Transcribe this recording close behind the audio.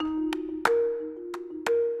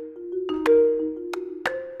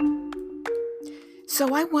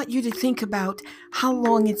So I want you to think about how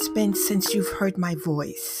long it's been since you've heard my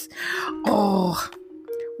voice. Oh,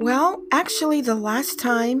 well, actually, the last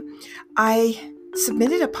time I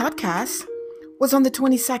submitted a podcast was on the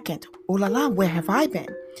 22nd. Oh la la, where have I been?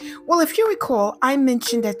 Well, if you recall, I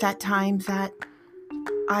mentioned at that time that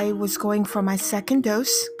I was going for my second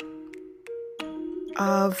dose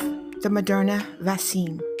of the Moderna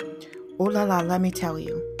vaccine. Oh la la, let me tell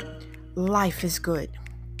you, life is good.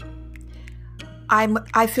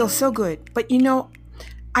 I feel so good. But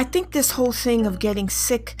I think this whole thing of getting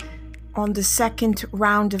sick on the second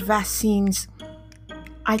round of vaccines,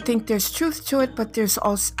 I think there's truth to it, but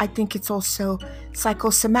I think it's also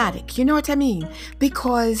psychosomatic. You know what I mean?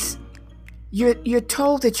 Because you're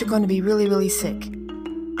told that you're going to be really, really sick.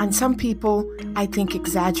 And some people, I think,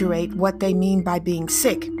 exaggerate what they mean by being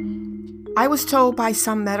sick. I was told by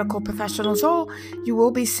some medical professionals, oh, you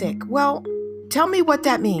will be sick. Well, tell me what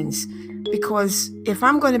that means. Because if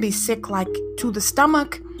I'm going to be sick, like to the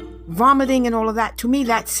stomach, vomiting and all of that, to me,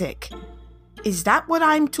 that's sick. Is that what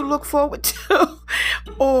I'm to look forward to?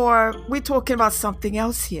 Or we're talking about something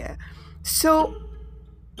else here? So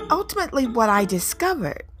ultimately, what I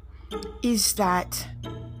discovered is that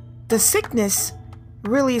the sickness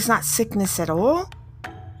really is not sickness at all.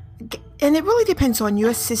 And it really depends on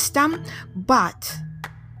your system. But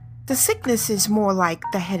the sickness is more like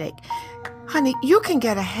the headache. Honey, you can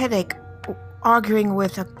get a headache arguing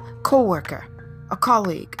with a coworker, a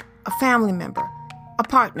colleague, a family member, a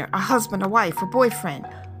partner, a husband, a wife, a boyfriend,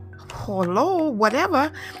 hello,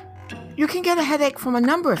 whatever. You can get a headache from a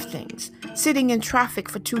number of things, sitting in traffic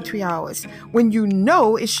for 2-3 hours when you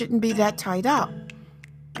know it shouldn't be that tied up.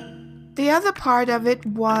 The other part of it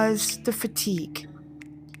was the fatigue.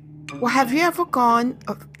 Well, have you ever gone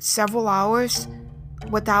several hours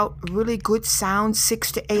without really good sound,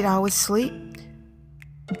 6 to 8 hours sleep?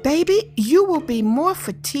 Baby, you will be more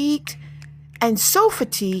fatigued and so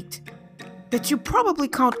fatigued that you probably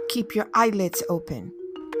can't keep your eyelids open.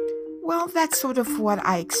 Well, that's sort of what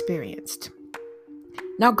I experienced.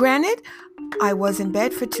 Now, granted, I was in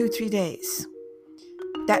bed for 2-3 days.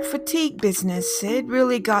 That fatigue business, it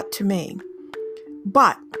really got to me.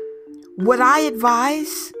 But would I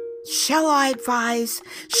advise? Shall I advise?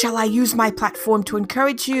 Shall I use my platform to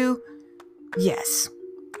encourage you? Yes.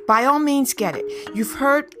 By all means, get it. You've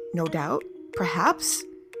heard, no doubt, perhaps,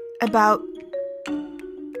 about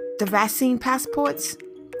the vaccine passports.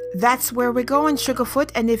 That's where we're going,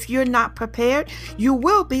 Sugarfoot. And if you're not prepared, you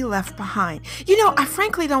will be left behind. I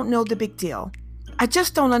frankly don't know the big deal. I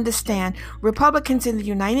just don't understand Republicans in the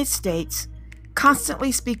United States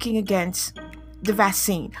constantly speaking against the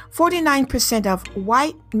vaccine. 49% of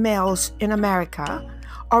white males in America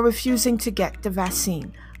are refusing to get the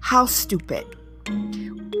vaccine. How stupid.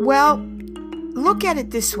 Well, look at it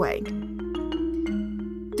this way.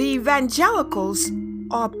 The evangelicals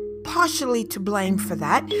are partially to blame for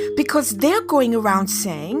that because they're going around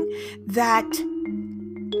saying that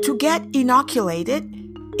to get inoculated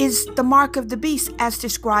is the mark of the beast as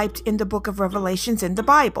described in the book of Revelations in the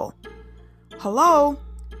Bible. Hello?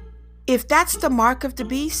 If that's the mark of the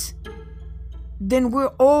beast, then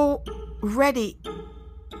we're already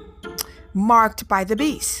marked by the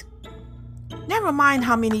beast. Never mind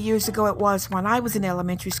how many years ago it was when I was in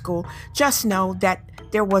elementary school. Just know that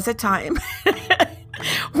there was a time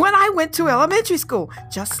when I went to elementary school,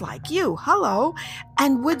 just like you. Hello.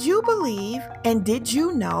 And would you believe, and did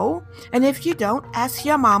you know, and if you don't, ask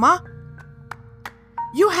your mama,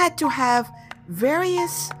 you had to have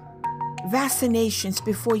various vaccinations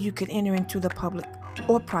before you could enter into the public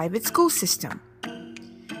or private school system.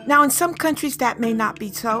 Now, in some countries, that may not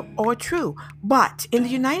be so or true, but in the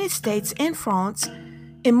United States, in France,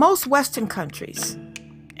 in most Western countries,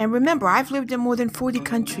 and remember, I've lived in more than 40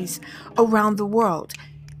 countries around the world,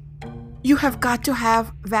 you have got to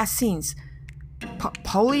have vaccines.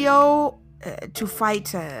 Polio, to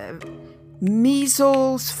fight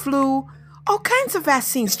measles, flu, all kinds of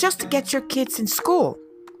vaccines just to get your kids in school.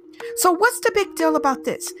 So what's the big deal about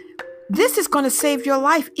this? This is going to save your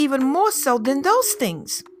life even more so than those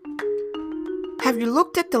things. Have you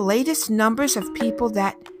looked at the latest numbers of people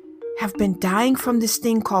that have been dying from this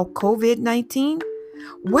thing called COVID-19?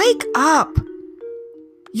 Wake up!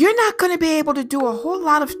 You're not going to be able to do a whole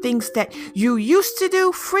lot of things that you used to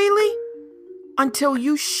do freely until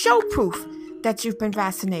you show proof that you've been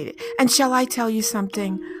vaccinated. And shall I tell you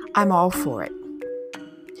something? I'm all for it.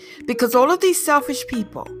 Because all of these selfish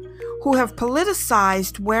people who have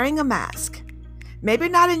politicized wearing a mask, maybe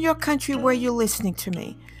not in your country where you're listening to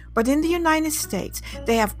me, but in the United States,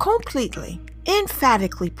 they have completely,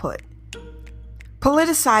 emphatically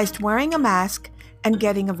politicized wearing a mask and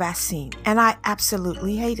getting a vaccine, and I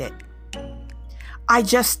absolutely hate it. I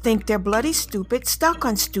just think they're bloody stupid, stuck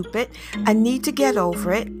on stupid, and need to get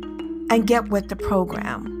over it and get with the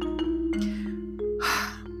program.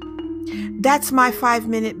 That's my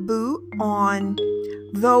 5-minute boo on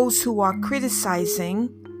those who are criticizing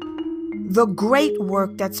the great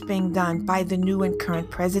work that's being done by the new and current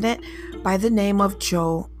president by the name of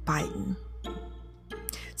Joe Biden.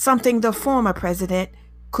 Something the former president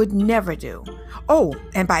could never do. Oh,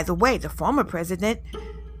 and by the way, the former president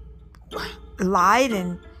lied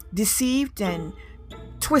and deceived and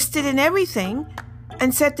twisted and everything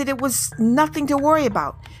and said that it was nothing to worry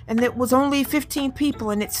about and it was only 15 people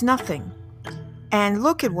and it's nothing. And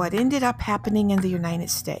look at what ended up happening in the United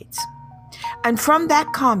States. And from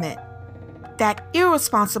that comment, that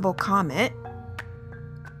irresponsible comment,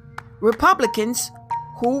 Republicans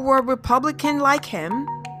who were Republican like him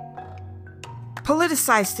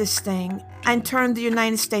politicized this thing and turned the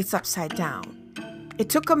United States upside down. It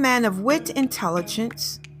took a man of wit,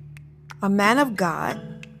 intelligence, a man of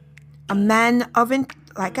God, a man of,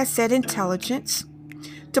 like I said, intelligence,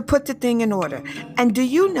 to put the thing in order. And do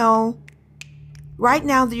you know, right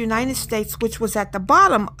now the United States, which was at the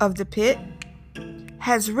bottom of the pit,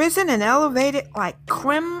 has risen and elevated like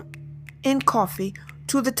cream in coffee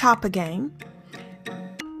to the top again,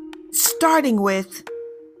 starting with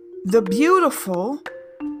the beautiful,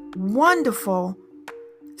 wonderful,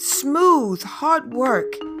 smooth, hard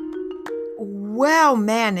work,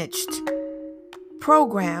 well-managed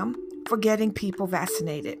program for getting people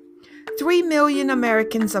vaccinated. 3 million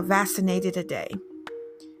Americans are vaccinated a day.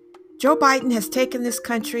 Joe Biden has taken this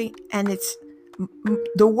country, and it's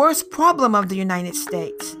the worst problem of the United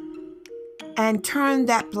States, and turned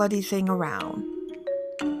that bloody thing around.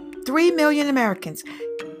 3 million Americans.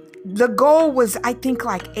 The goal was, I think,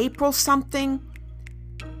 like April something,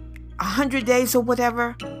 100 days or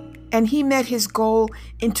whatever, and he met his goal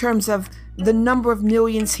in terms of the number of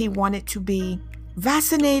millions he wanted to be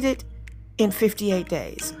vaccinated in 58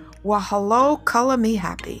 days. Well, hello, color me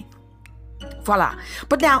happy. Voila.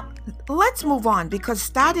 But now, let's move on, because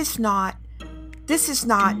this is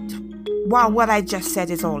not, while what I just said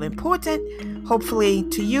is all important, hopefully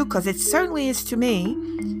to you, because it certainly is to me,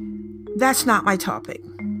 that's not my topic.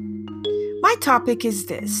 My topic is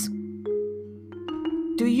this.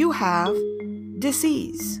 Do you have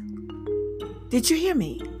disease? Did you hear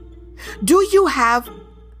me? Do you have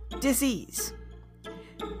disease?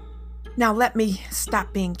 Now let me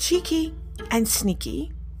stop being cheeky and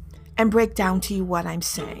sneaky and break down to you what I'm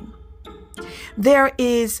saying. There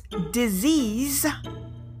is disease,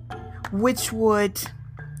 which would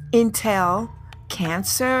entail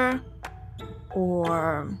cancer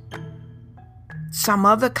or some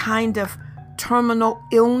other kind of terminal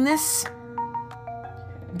illness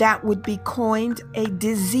that would be coined a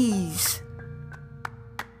disease.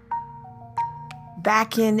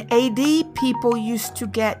 Back in AD, people used to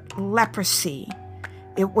get leprosy.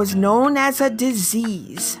 It was known as a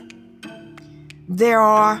disease. There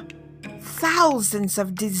are thousands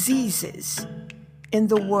of diseases in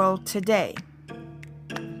the world today.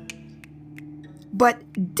 But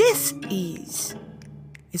dis-ease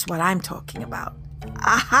is what I'm talking about.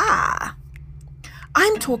 Aha!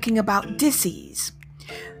 I'm talking about disease.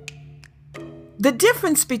 The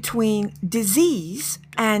difference between disease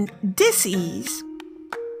and dis-ease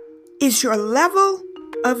is your level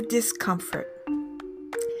of discomfort.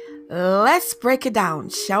 Let's break it down,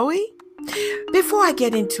 shall we? Before I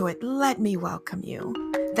get into it, let me welcome you.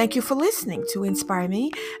 Thank you for listening to Inspire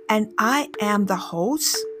Me, and I am the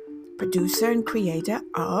host, producer, and creator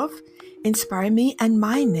of Inspire Me, and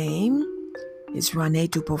my name is Renee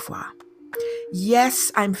Dubovois.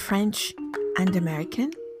 Yes, I'm French and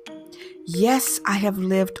American. Yes, I have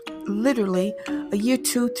lived literally a year,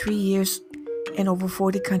 2, 3 years in over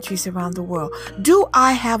 40 countries around the world. Do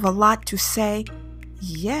I have a lot to say?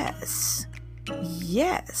 Yes.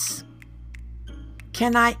 Yes.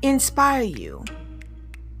 Can I inspire you?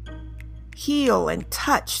 Heal and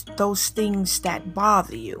touch those things that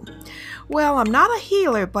bother you? Well, I'm not a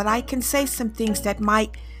healer, but I can say some things that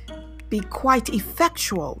might be quite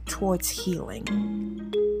effectual towards healing.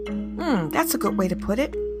 That's a good way to put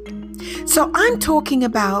it. So I'm talking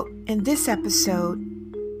about, in this episode,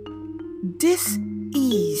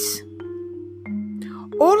 dis-ease.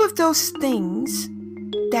 All of those things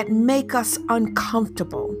that make us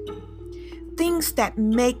uncomfortable. Things that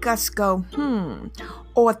make us go,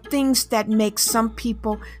 or things that make some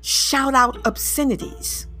people shout out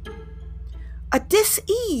obscenities. A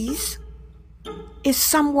dis-ease is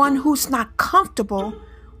someone who's not comfortable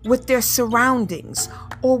with their surroundings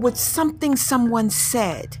or with something someone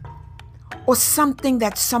said or something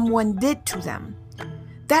that someone did to them.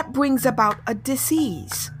 That brings about a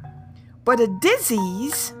disease. But a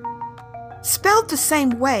disease, spelled the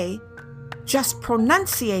same way, just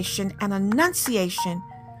pronunciation and enunciation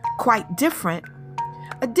quite different.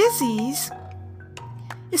 A disease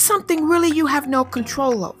is something really you have no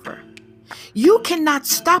control over. You cannot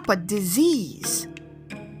stop a disease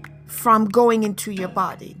from going into your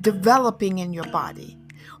body, developing in your body.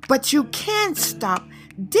 But you can stop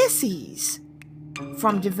disease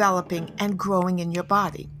from developing and growing in your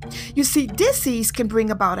body. You see, disease can bring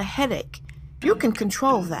about a headache. You can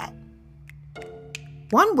control that.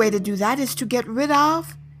 One way to do that is to get rid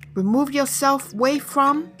of, remove yourself away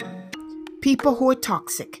from people who are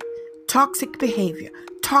toxic behavior,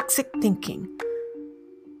 toxic thinking,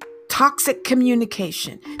 toxic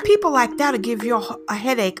communication. People like that will give you a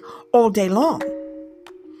headache all day long.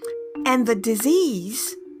 And the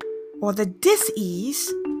disease or the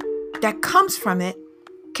dis-ease that comes from it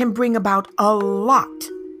can bring about a lot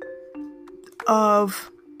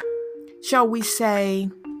of, shall we say,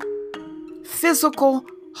 physical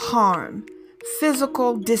harm,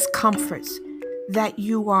 physical discomforts that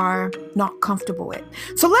you are not comfortable with.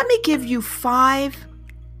 So let me give you 5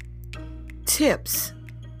 tips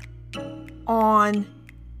on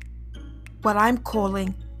what I'm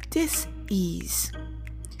calling dis-ease,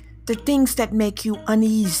 the things that make you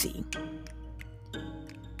uneasy.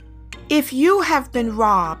 If you have been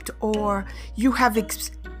robbed or you have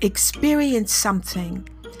experienced something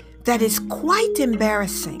that is quite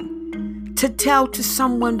embarrassing to tell to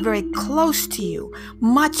someone very close to you,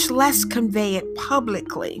 much less convey it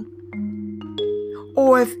publicly,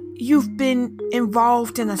 or if you've been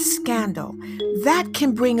involved in a scandal, that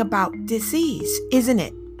can bring about disease, isn't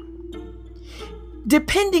it?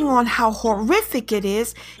 Depending on how horrific it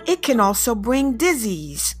is, it can also bring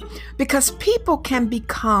disease, because people can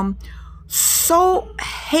become so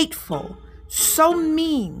hateful, so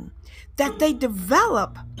mean, that they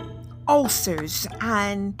develop ulcers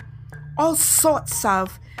and all sorts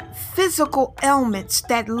of physical ailments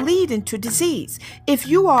that lead into disease. If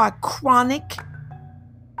you are a chronic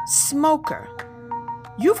smoker,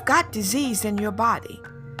 you've got disease in your body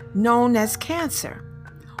known as cancer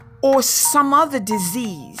or some other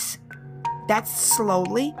disease that's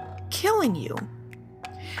slowly killing you.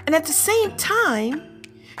 And at the same time,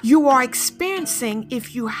 you are experiencing,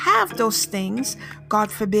 if you have those things,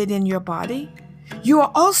 God forbid, in your body, you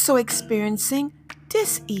are also experiencing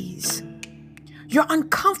dis-ease. You're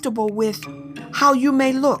uncomfortable with how you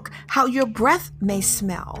may look, how your breath may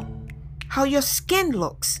smell, how your skin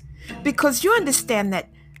looks, because you understand that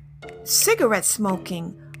cigarette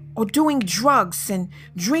smoking or doing drugs and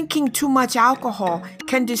drinking too much alcohol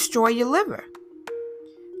can destroy your liver.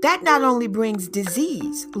 That not only brings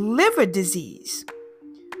disease, liver disease,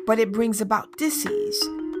 but it brings about disease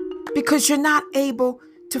because you're not able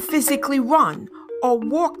to physically run or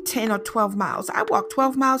walk 10 or 12 miles. I walk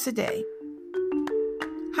 12 miles a day.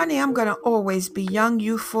 Honey, I'm going to always be young,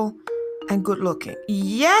 youthful, and good looking.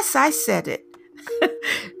 Yes, I said it.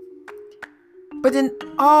 But in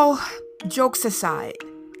all jokes aside,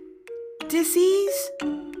 disease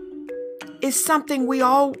is something we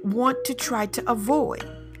all want to try to avoid.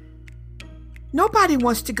 Nobody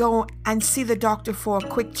wants to go and see the doctor for a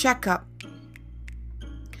quick checkup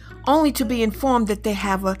only to be informed that they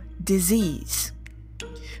have a disease,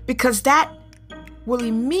 because that will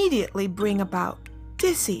immediately bring about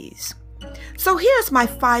disease. So here's my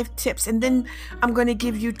 5 tips, and then I'm going to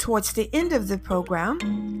give you towards the end of the program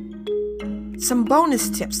some bonus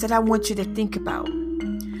tips that I want you to think about.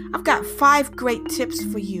 I've got 5 great tips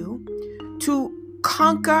for you to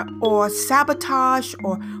conquer or sabotage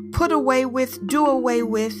or put away with, do away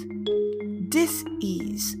with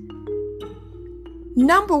dis-ease.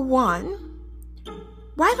 Number 1,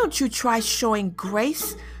 why don't you try showing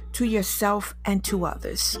grace to yourself and to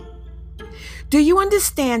others? Do you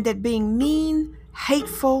understand that being mean,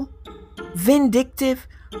 hateful, vindictive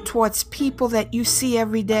towards people that you see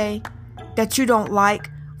every day, that you don't like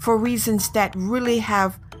for reasons that really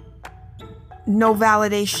have no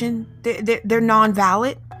validation, they're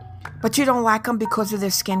non-valid, but you don't like them because of their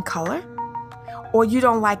skin color, or you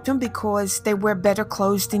don't like them because they wear better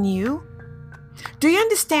clothes than you? Do you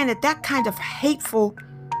understand that that kind of hateful,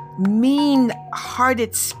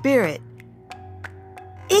 mean-hearted spirit,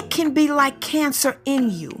 it can be like cancer in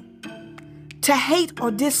you to hate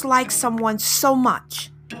or dislike someone so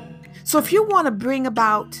much? So if you want to bring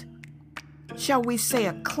about, shall we say,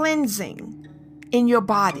 a cleansing in your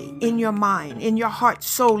body, in your mind, in your heart,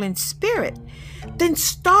 soul, and spirit, then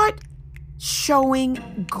start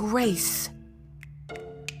showing grace.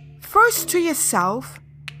 First to yourself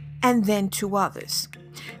and then to others.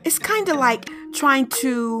 It's kind of like trying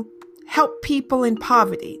to help people in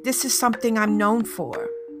poverty. This is something I'm known for.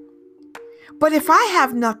 But if I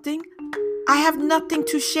have nothing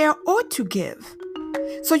to share or to give.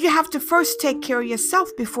 So you have to first take care of yourself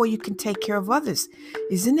before you can take care of others,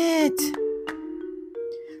 isn't it?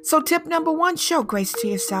 So tip number 1, show grace to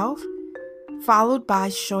yourself, followed by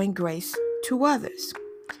showing grace to others.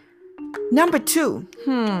 Number 2,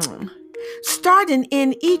 starting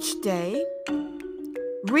in each day,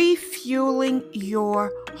 refueling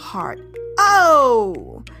your heart.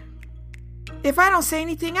 Oh, if I don't say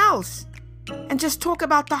anything else and just talk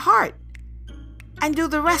about the heart and do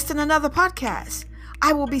the rest in another podcast,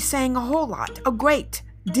 I will be saying a whole lot, a great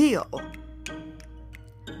deal.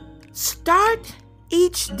 Start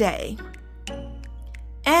each day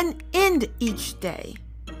and end each day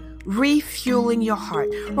refueling your heart.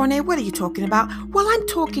 Renee, what are you talking about? Well, I'm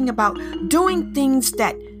talking about doing things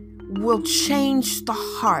that will change the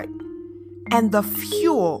heart and the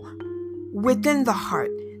fuel within the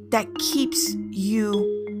heart that keeps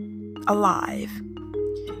you alive.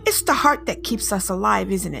 It's the heart that keeps us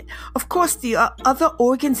alive, isn't it? Of course, the other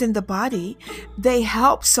organs in the body, they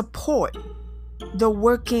help support the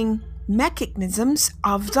working mechanisms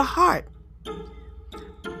of the heart.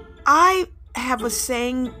 I have a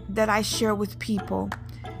saying that I share with people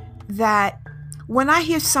that when I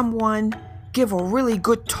hear someone give a really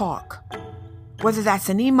good talk, whether that's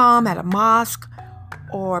an imam at a mosque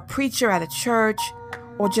or a preacher at a church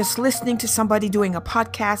or just listening to somebody doing a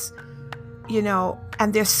podcast,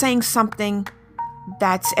 and they're saying something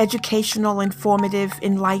that's educational, informative,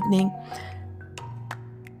 enlightening.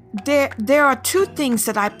 There are 2 things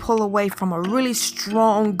that I pull away from a really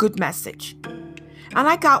strong, good message. And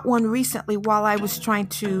I got one recently while I was trying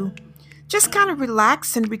to just kind of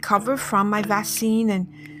relax and recover from my vaccine. And,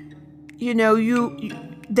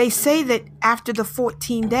 they say that after the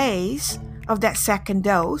 14 days of that second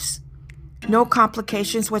dose, no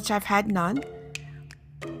complications, which I've had none,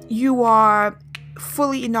 you are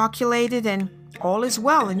fully inoculated and all is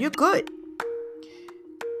well and you're good.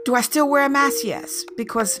 Do I still wear a mask? Yes,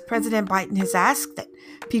 because President Biden has asked that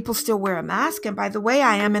people still wear a mask. And by the way,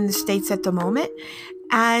 I am in the States at the moment,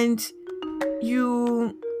 and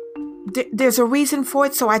there's a reason for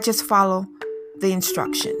it, so I just follow the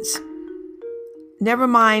instructions. Never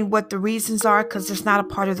mind what the reasons are, because it's not a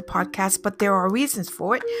part of the podcast, but there are reasons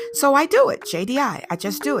for it, so I do it. JDI, I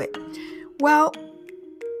just do it. Well,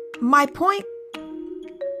 my point,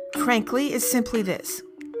 frankly, is simply this.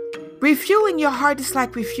 Refueling your heart is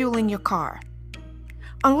like refueling your car.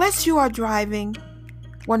 Unless you are driving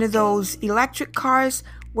one of those electric cars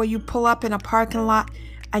where you pull up in a parking lot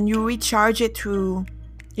and you recharge it through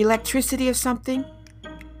electricity or something.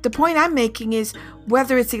 The point I'm making is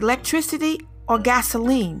whether it's electricity or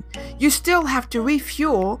gasoline, you still have to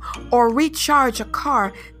refuel or recharge a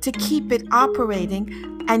car to keep it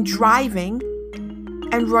operating and driving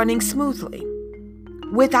and running smoothly.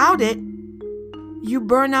 Without it, you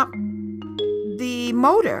burn up the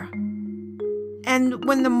motor. And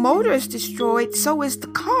when the motor is destroyed, so is the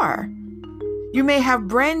car. You may have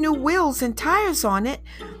brand new wheels and tires on it,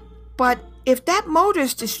 but if that motor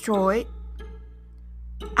is destroyed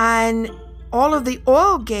and all of the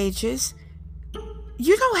oil gauges,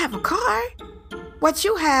 you don't have a car. What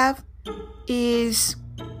you have is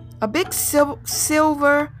a big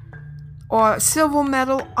silver or silver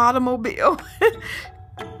metal automobile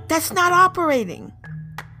that's not operating.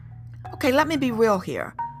 Okay, let me be real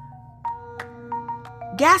here.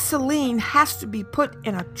 Gasoline has to be put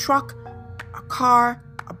in a truck, a car,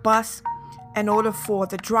 a bus, in order for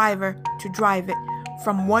the driver to drive it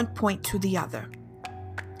from one point to the other.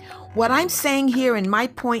 What I'm saying here in my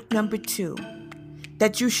point number 2,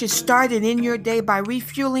 that you should start it in your day by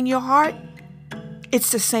refueling your heart,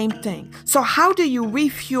 it's the same thing. So how do you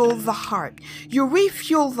refuel the heart? You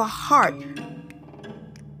refuel the heart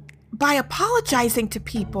by apologizing to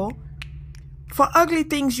people for ugly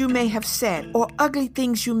things you may have said or ugly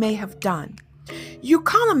things you may have done. You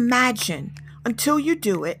can't imagine until you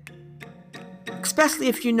do it, especially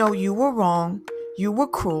if you know you were wrong, you were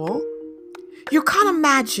cruel. You can't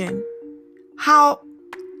imagine how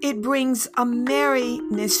it brings a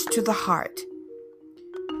merriness to the heart.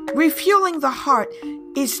 Refueling the heart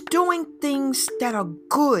is doing things that are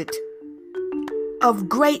good, of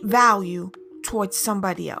great value towards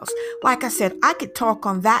somebody else. Like I said, I could talk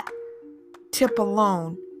on that tip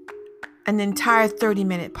alone an entire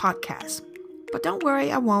 30-minute podcast. But don't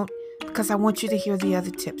worry, I won't, because I want you to hear the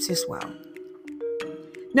other tips as well.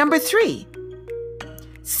 Number 3,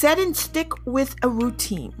 set and stick with a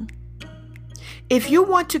routine. If you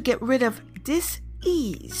want to get rid of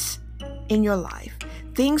ease in your life,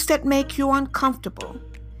 things that make you uncomfortable,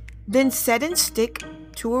 then set and stick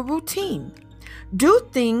to a routine. Do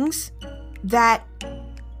things that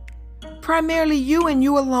primarily you and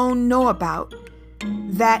you alone know about,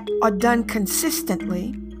 that are done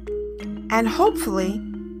consistently and hopefully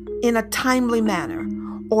in a timely manner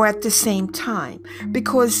or at the same time.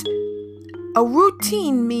 Because a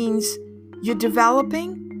routine means you're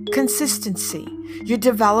developing consistency. You're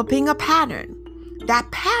developing a pattern.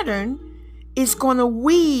 That pattern is going to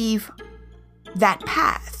weave that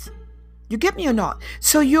path. You get me or not?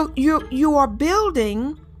 So you are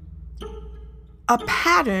building a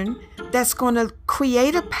pattern that's going to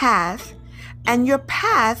create a path, and your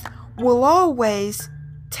path will always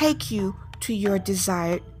take you to your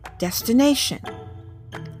desired destination.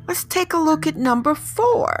 Let's take a look at number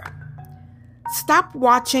 4. Stop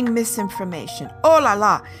watching misinformation. Oh la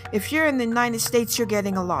la. If you're in the United States, you're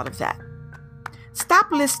getting a lot of that.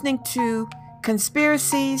 Stop listening to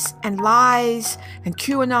conspiracies and lies and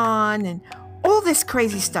QAnon and all this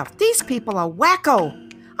crazy stuff. These people are wacko.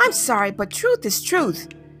 I'm sorry, but truth is truth.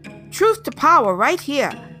 Truth to power right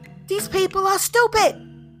here. These people are stupid.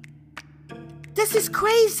 This is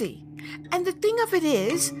crazy. And the thing of it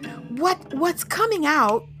is, what's coming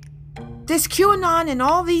out, this QAnon and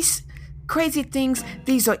all these crazy things,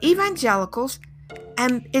 these are evangelicals,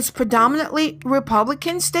 and it's predominantly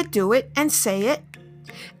Republicans that do it and say it.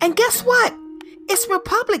 And guess what? It's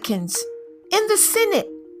Republicans in the Senate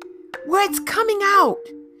where it's coming out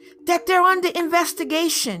that they're under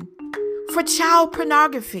investigation for child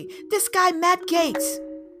pornography. This guy, Matt Gaetz,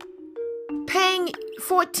 paying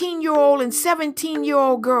 14-year-old and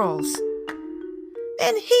 17-year-old girls.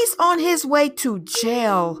 And he's on his way to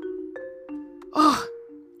jail. Oh,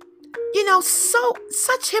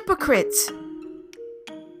 such hypocrites.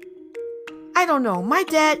 I don't know. My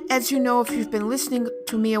dad, as you know, if you've been listening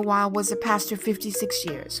to me a while, was a pastor 56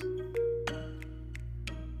 years.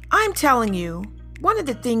 I'm telling you, one of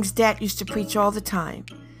the things Dad used to preach all the time,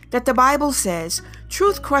 that the Bible says,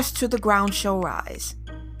 truth crushed to the ground shall rise.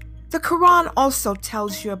 The Quran also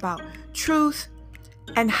tells you about truth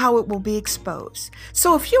and how it will be exposed.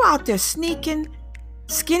 So if you're out there sneaking,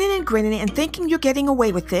 skinning and grinning and thinking you're getting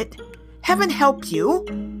away with it, heaven help you,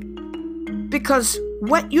 because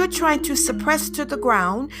what you're trying to suppress to the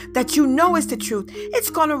ground that you know is the truth, it's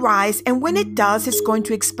going to rise, and when it does, it's going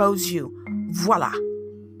to expose you. Voila.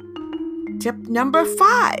 Tip number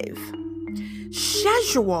 5.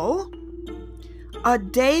 Schedule a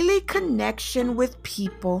daily connection with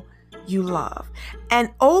people you love.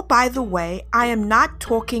 And oh, by the way, I am not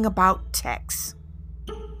talking about texts.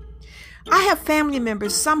 I have family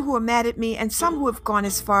members, some who are mad at me and some who have gone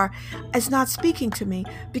as far as not speaking to me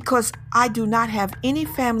because I do not have any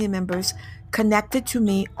family members connected to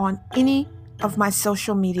me on any of my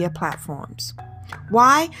social media platforms.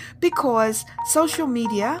 Why? Because social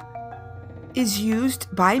media is used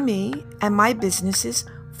by me and my businesses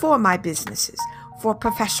for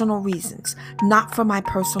professional reasons, not for my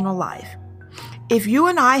personal life. If you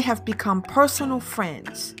and I have become personal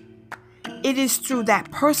friends, it is through that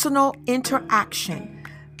personal interaction,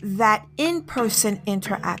 that in-person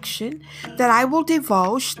interaction, that I will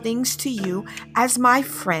divulge things to you as my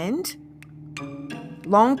friend,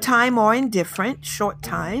 long time or indifferent, short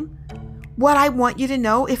time, what I want you to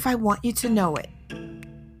know if I want you to know it.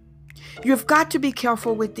 You've got to be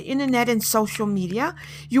careful with the internet and social media.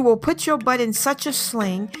 You will put your butt in such a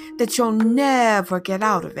sling that you'll never get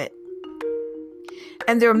out of it.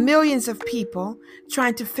 And there are millions of people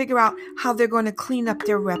trying to figure out how they're going to clean up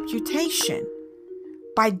their reputation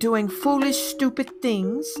by doing foolish, stupid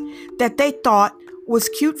things that they thought was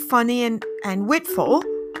cute, funny, and witful,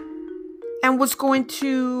 and was going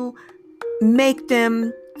to make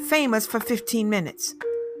them famous for 15 minutes.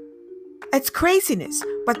 It's craziness,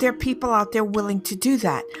 but there are people out there willing to do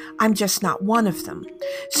that. I'm just not one of them.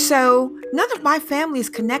 So none of my family is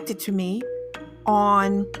connected to me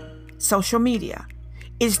on social media.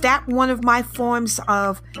 Is that one of my forms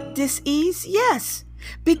of dis-ease? Yes,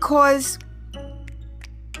 because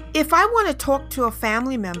if I want to talk to a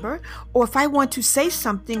family member, or if I want to say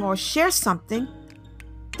something or share something,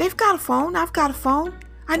 they've got a phone. I've got a phone.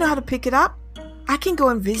 I know how to pick it up. I can go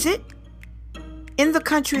and visit in the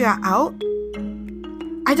country or out.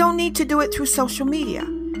 I don't need to do it through social media.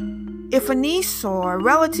 If a niece or a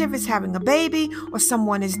relative is having a baby or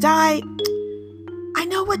someone has died, I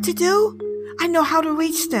know what to do. I know how to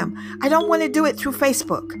reach them. I don't want to do it through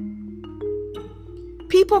Facebook.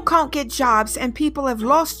 People can't get jobs, and people have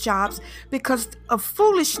lost jobs because of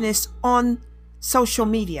foolishness on social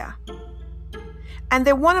media. And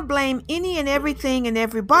they want to blame any and everything and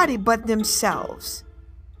everybody but themselves.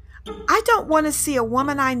 I don't want to see a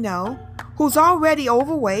woman I know who's already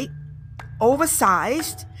overweight,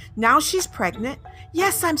 oversized. Now she's pregnant.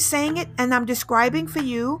 Yes, I'm saying it and I'm describing for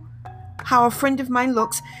you how a friend of mine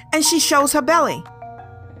looks, and she shows her belly.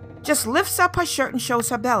 Just lifts up her shirt and shows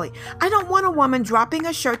her belly. I don't want a woman dropping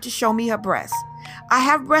her shirt to show me her breasts. I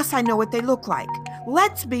have breasts, I know what they look like.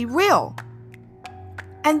 Let's be real.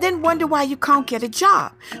 And then wonder why you can't get a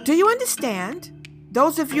job. Do you understand?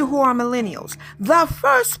 Those of you who are millennials, the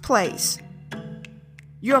first place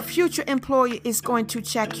your future employer is going to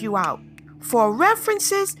check you out for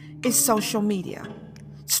references is social media,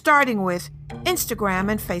 starting with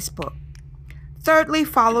Instagram and Facebook. Thirdly,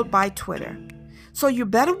 followed by Twitter. So you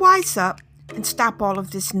better wise up and stop all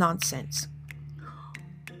of this nonsense.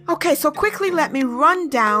 Okay, so quickly let me run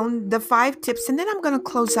down the 5 tips and then I'm going to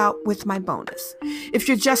close out with my bonus. If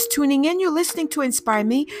you're just tuning in, you're listening to Inspire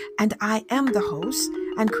Me, and I am the host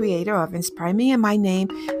and creator of Inspire Me, and my name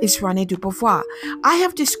is Renée Dubovois. I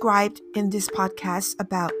have described in this podcast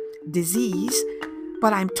about disease,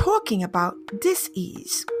 but I'm talking about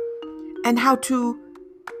dis-ease and how to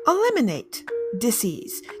eliminate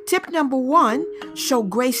dis-ease. Tip number 1, show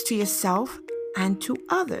grace to yourself and to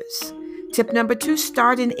others. Tip number 2,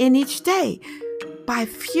 start and end each day by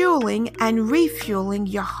fueling and refueling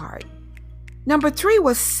your heart. Number 3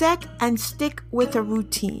 was set and stick with a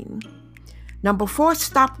routine. Number 4,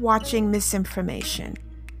 stop watching misinformation.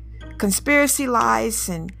 Conspiracy lies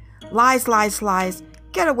and lies.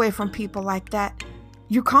 Get away from people like that.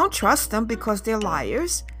 You can't trust them because they're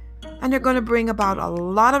liars, and they're going to bring about a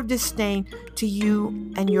lot of disdain to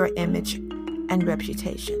you and your image and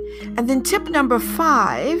reputation. And then tip number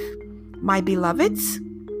 5, my beloveds,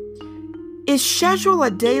 is schedule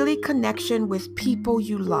a daily connection with people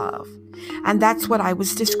you love. And that's what I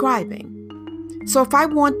was describing. So if I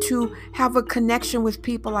want to have a connection with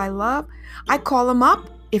people I love, I call them up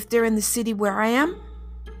if they're in the city where I am,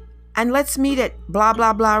 and let's meet at blah,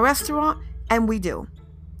 blah, blah restaurant, and we do.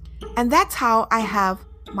 And that's how I have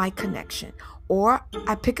my connection. Or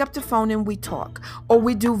I pick up the phone and we talk, or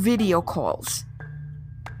we do video calls.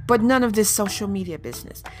 But none of this social media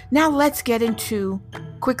business. Now let's get into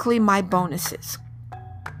quickly my bonuses.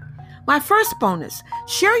 My first bonus,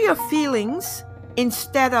 share your feelings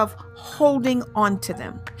instead of holding on to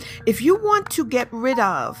them. If you want to get rid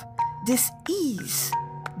of dis-ease,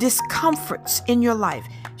 discomforts in your life,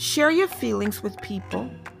 share your feelings with people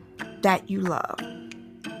that you love.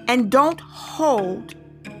 And don't hold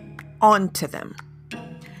on to them.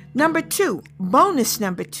 Number 2, bonus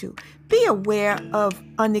number 2, be aware of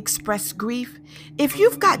unexpressed grief. If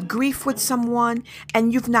you've got grief with someone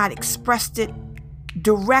and you've not expressed it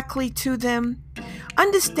directly to them,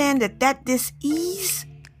 understand that dis-ease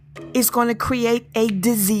is going to create a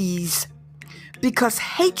disease, because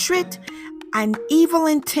hatred and evil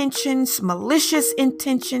intentions, malicious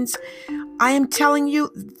intentions, I am telling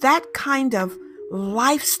you, that kind of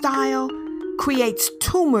lifestyle creates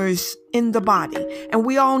tumors in the body, and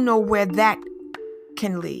we all know where that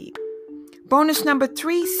can lead. Bonus number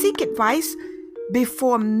 3, seek advice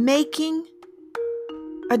before making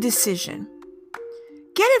a decision.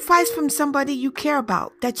 Get advice from somebody you care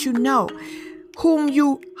about, that you know, whom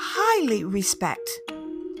you highly respect,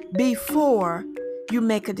 before you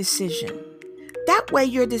make a decision. That way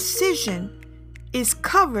your decision is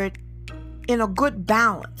covered in a good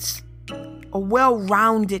balance, a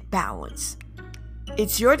well-rounded balance.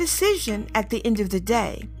 It's your decision at the end of the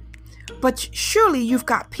day, but surely you've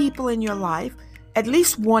got people in your life, at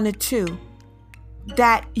least 1 or 2,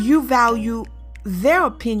 that you value their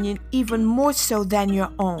opinion even more so than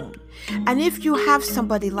your own. And if you have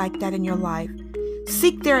somebody like that in your life,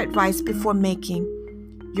 seek their advice before making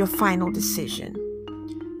your final decision.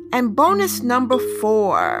 And bonus number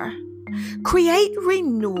 4, create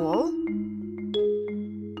renewal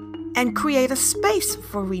and create a space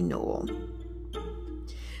for renewal.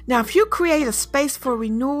 Now, if you create a space for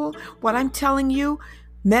renewal, what I'm telling you,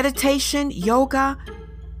 meditation, yoga,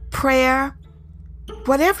 prayer,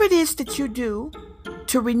 whatever it is that you do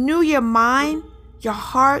to renew your mind, your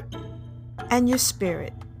heart, and your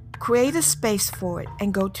spirit, create a space for it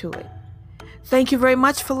and go to it. Thank you very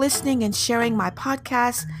much for listening and sharing my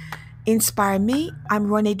podcast, Inspire Me. I'm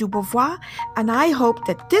Renée Dubovois, and I hope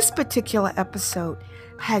that this particular episode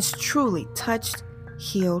has truly touched,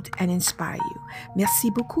 healed, and inspired you. Merci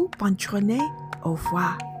beaucoup. Bonne journée. Au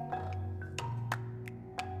revoir.